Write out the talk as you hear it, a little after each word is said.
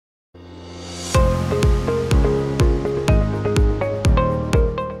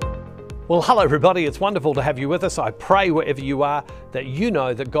Well, hello everybody. It's wonderful to have you with us. I pray wherever you are that you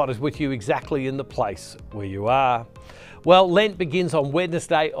know that God is with you exactly in the place where you are. Well, Lent begins on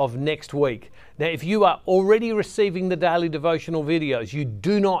Wednesday of next week. Now, if you are already receiving the daily devotional videos, you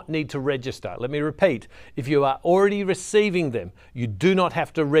do not need to register. Let me repeat, if you are already receiving them, you do not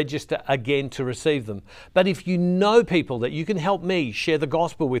have to register again to receive them. But if you know people that you can help me share the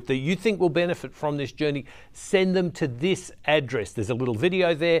gospel with that you think will benefit from this journey, send them to this address. There's a little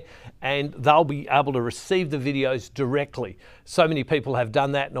video there and they'll be able to receive the videos directly. So many people have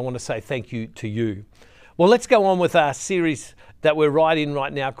done that and I want to say thank you to you. Well, let's go on with our series that we're right in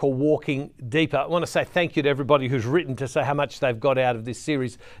right now called Walking Deeper. I want to say thank you to everybody who's written to say how much they've got out of this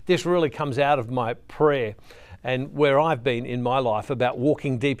series. This really comes out of my prayer and where I've been in my life about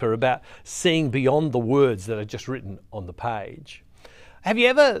walking deeper, about seeing beyond the words that are just written on the page. Have you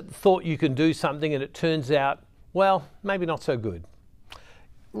ever thought you can do something and it turns out, well, maybe not so good?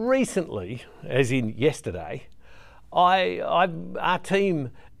 Recently, as in yesterday, our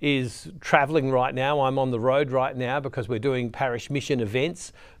team is travelling right now. I'm on the road right now because we're doing parish mission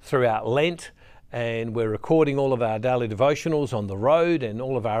events throughout Lent and we're recording all of our daily devotionals on the road and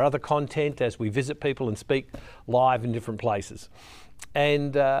all of our other content as we visit people and speak live in different places.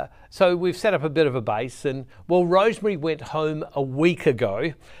 And so we've set up a bit of a base and well, Rosemary went home a week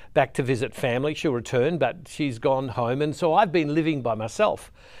ago back to visit family. She'll return, but she's gone home. And so I've been living by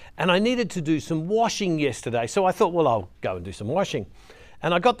myself and I needed to do some washing yesterday. So I thought, well, I'll go and do some washing.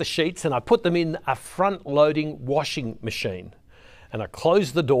 And I got the sheets and I put them in a front-loading washing machine. And I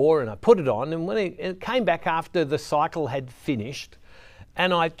closed the door and I put it on. And when it came back after the cycle had finished,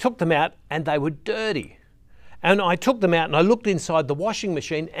 and I took them out and they were dirty. And I took them out and I looked inside the washing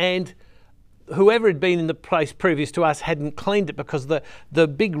machine and whoever had been in the place previous to us hadn't cleaned it because the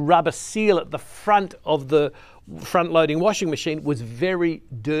big rubber seal at the front of the front-loading washing machine was very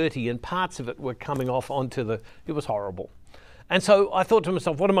dirty and parts of it were coming off onto it was horrible. And so I thought to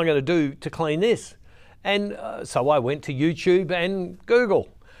myself, what am I going to do to clean this? And so I went to YouTube and Google.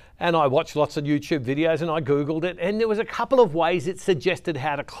 And I watched lots of YouTube videos and I Googled it. And there was a couple of ways it suggested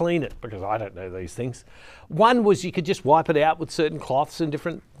how to clean it because I don't know these things. One was you could just wipe it out with certain cloths and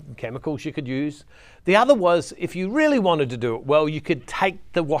different chemicals you could use. The other was if you really wanted to do it well, you could take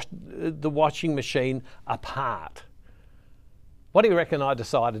the washing machine apart. What do you reckon I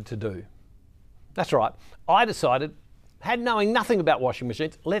decided to do? That's right. I decided, knowing nothing about washing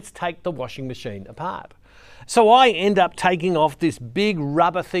machines, let's take the washing machine apart. So I end up taking off this big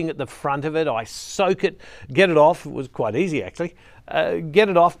rubber thing at the front of it. I soak it, get it off. It was quite easy actually. Get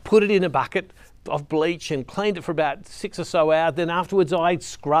it off, put it in a bucket of bleach and cleaned it for about 6 or so hours. Then afterwards I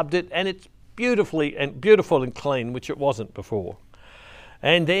scrubbed it and it's beautiful and clean, which it wasn't before.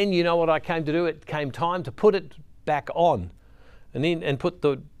 And then you know what I came to do? It came time to put it back on and put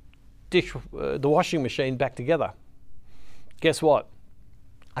the washing machine back together. Guess what?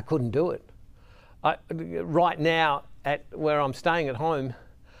 I couldn't do it. Right now, at where I'm staying at home,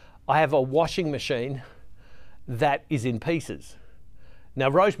 I have a washing machine that is in pieces. Now,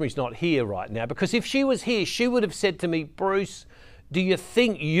 Rosemary's not here right now because if she was here, she would have said to me, Bruce, do you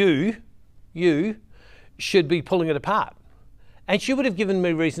think you should be pulling it apart? And she would have given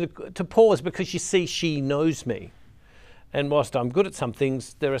me reason to pause because you see, she knows me. And whilst I'm good at some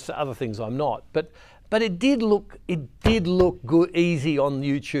things, there are other things I'm not. But it did look good, easy on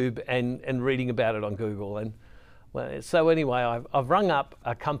YouTube and reading about it on Google. And well, so anyway, I've rung up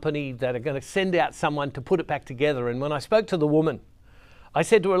a company that are going to send out someone to put it back together. And when I spoke to the woman, I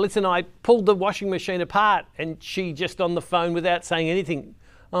said to her, listen, I pulled the washing machine apart. And she just on the phone without saying anything,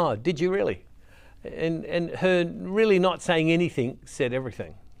 oh, did you really? And her really not saying anything said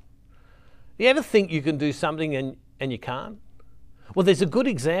everything. You ever think you can do something and you can't? Well, there's a good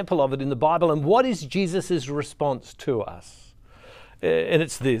example of it in the Bible. And what is Jesus' response to us? And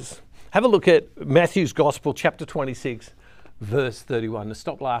it's this. Have a look at Matthew's Gospel, chapter 26, verse 31. Now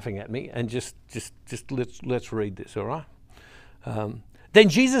stop laughing at me and just let's read this, all right? Then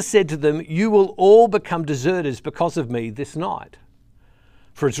Jesus said to them, you will all become deserters because of me this night.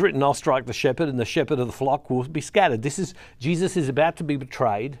 For it's written, I'll strike the shepherd and the shepherd of the flock will be scattered. Jesus is about to be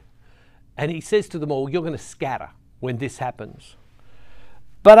betrayed. And he says to them all, you're going to scatter when this happens.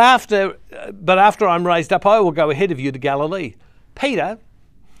 But after I'm raised up, I will go ahead of you to Galilee. Peter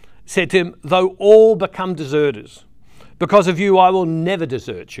said to him, though all become deserters, because of you I will never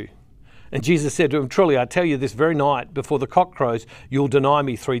desert you. And Jesus said to him, truly I tell you this very night before the cock crows, you'll deny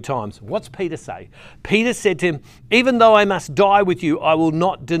me 3 times. What's Peter say? Peter said to him, even though I must die with you, I will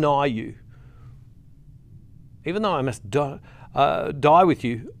not deny you. Even though I must die with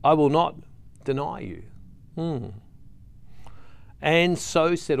you, I will not deny you. And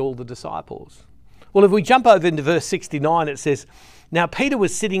so said all the disciples. Well, if we jump over into verse 69, it says, now Peter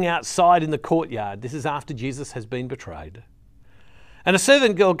was sitting outside in the courtyard. This is after Jesus has been betrayed. And a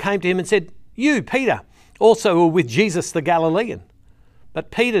servant girl came to him and said, you, Peter, also were with Jesus the Galilean.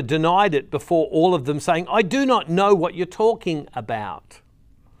 But Peter denied it before all of them, saying, I do not know what you're talking about.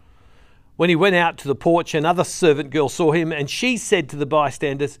 When he went out to the porch, another servant girl saw him, and she said to the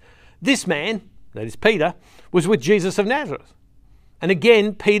bystanders, this man, that is Peter, was with Jesus of Nazareth. And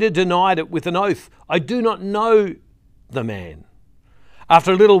again, Peter denied it with an oath, I do not know the man.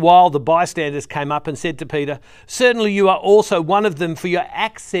 After a little while, the bystanders came up and said to Peter, certainly you are also one of them, for your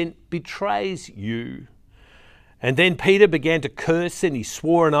accent betrays you. And then Peter began to curse and he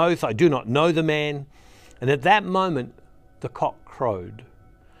swore an oath, I do not know the man. And at that moment, the cock crowed.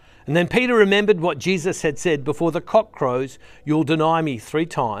 And then Peter remembered what Jesus had said, before the cock crows, you'll deny me 3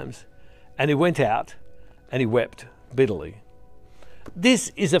 times. And he went out and he wept bitterly.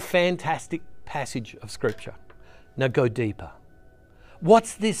 This is a fantastic passage of Scripture. Now go deeper.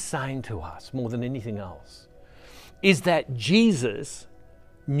 What's this saying to us more than anything else? Is that Jesus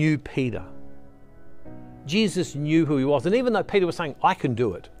knew Peter. Jesus knew who he was. And even though Peter was saying, I can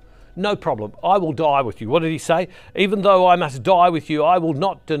do it, no problem, I will die with you. What did he say? Even though I must die with you, I will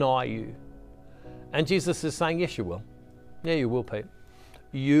not deny you. And Jesus is saying, yes, you will. Yeah, you will, Pete.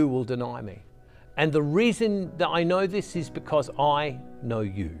 You will deny me. And the reason that I know this is because I know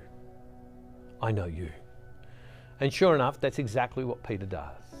you. I know you. And sure enough, that's exactly what Peter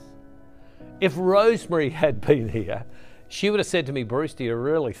does. If Rosemary had been here, she would have said to me, Bruce, do you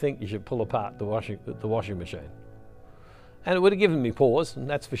really think you should pull apart the washing machine? And it would have given me pause, and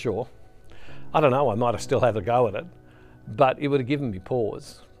that's for sure. I don't know, I might have still had a go at it, but it would have given me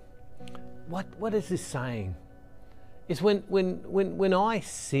pause. What is this saying? It's when I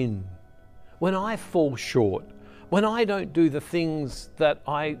sin, when I fall short, when I don't do the things that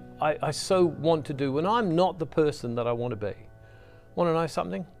I so want to do, when I'm not the person that I want to be. Want to know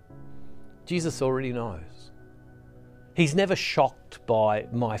something? Jesus already knows. He's never shocked by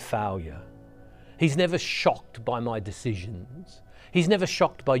my failure. He's never shocked by my decisions. He's never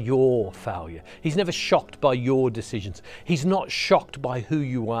shocked by your failure. He's never shocked by your decisions. He's not shocked by who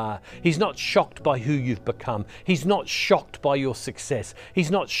you are. He's not shocked by who you've become. He's not shocked by your success. He's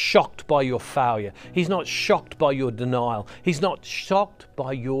not shocked by your failure. He's not shocked by your denial. He's not shocked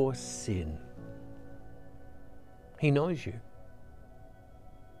by your sin. He knows you.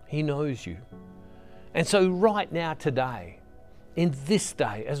 He knows you. And so right now, today, in this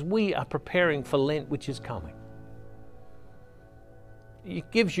day, as we are preparing for Lent, which is coming,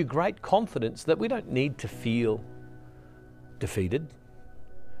 it gives you great confidence that we don't need to feel defeated.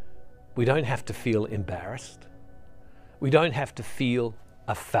 We don't have to feel embarrassed. We don't have to feel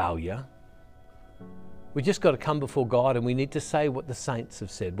a failure. We just got to come before God, and we need to say what the saints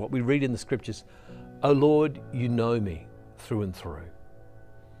have said, what we read in the Scriptures. Oh Lord, you know me through and through.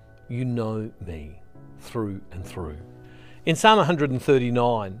 You know me through and through. In Psalm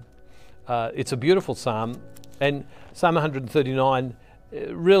 139, it's a beautiful psalm, and Psalm 139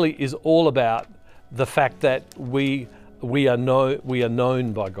 really is all about the fact that we are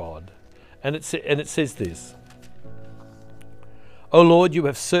known by God. And it says this, O Lord, you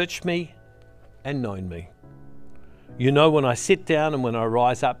have searched me and known me. You know when I sit down and when I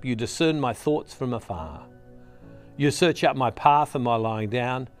rise up. You discern my thoughts from afar. You search out my path and my lying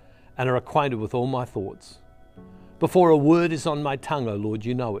down, and are acquainted with all my thoughts. Before a word is on my tongue, O Lord,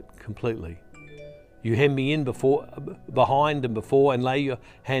 you know it completely. You hem me in behind and before, and lay your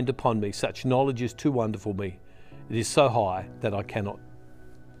hand upon me. Such knowledge is too wonderful for me. It is so high that I cannot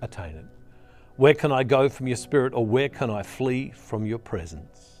attain it. Where can I go from your spirit, or where can I flee from your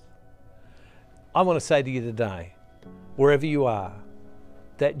presence? I want to say to you today, wherever you are,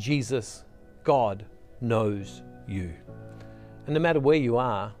 that Jesus, God, knows you. And no matter where you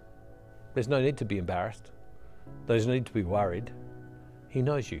are, there's no need to be embarrassed. There's no need to be worried. He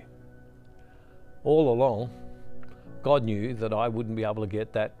knows you. All along, God knew that I wouldn't be able to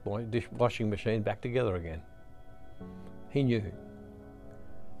get that washing machine back together again. He knew.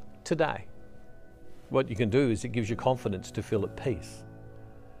 Today, what you can do is it gives you confidence to feel at peace.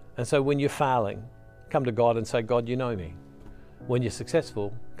 And so when you're failing, come to God and say, God, you know me. When you're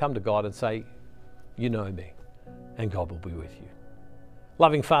successful, come to God and say, you know me, and God will be with you.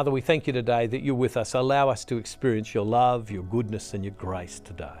 Loving Father, we thank you today that you're with us. Allow us to experience your love, your goodness, and your grace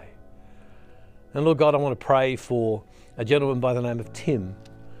today. And Lord God, I want to pray for a gentleman by the name of Tim,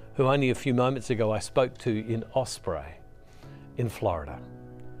 who only a few moments ago I spoke to in Osprey, in Florida.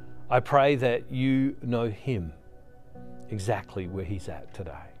 I pray that you know him exactly where he's at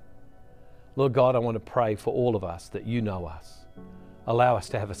today. Lord God, I want to pray for all of us that you know us. Allow us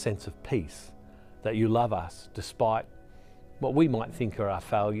to have a sense of peace, that you love us despite what we might think are our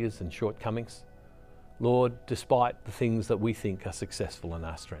failures and shortcomings. Lord, despite the things that we think are successful in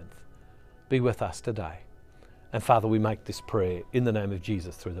our strength, be with us today. And Father, we make this prayer in the name of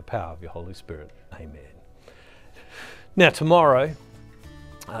Jesus through the power of your Holy Spirit. Amen. Now tomorrow,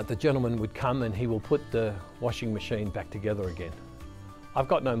 the gentleman would come and he will put the washing machine back together again. I've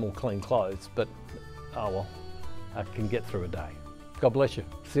got no more clean clothes, but oh well, I can get through a day. God bless you.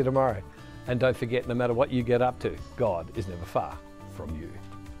 See you tomorrow. And don't forget, no matter what you get up to, God is never far from you.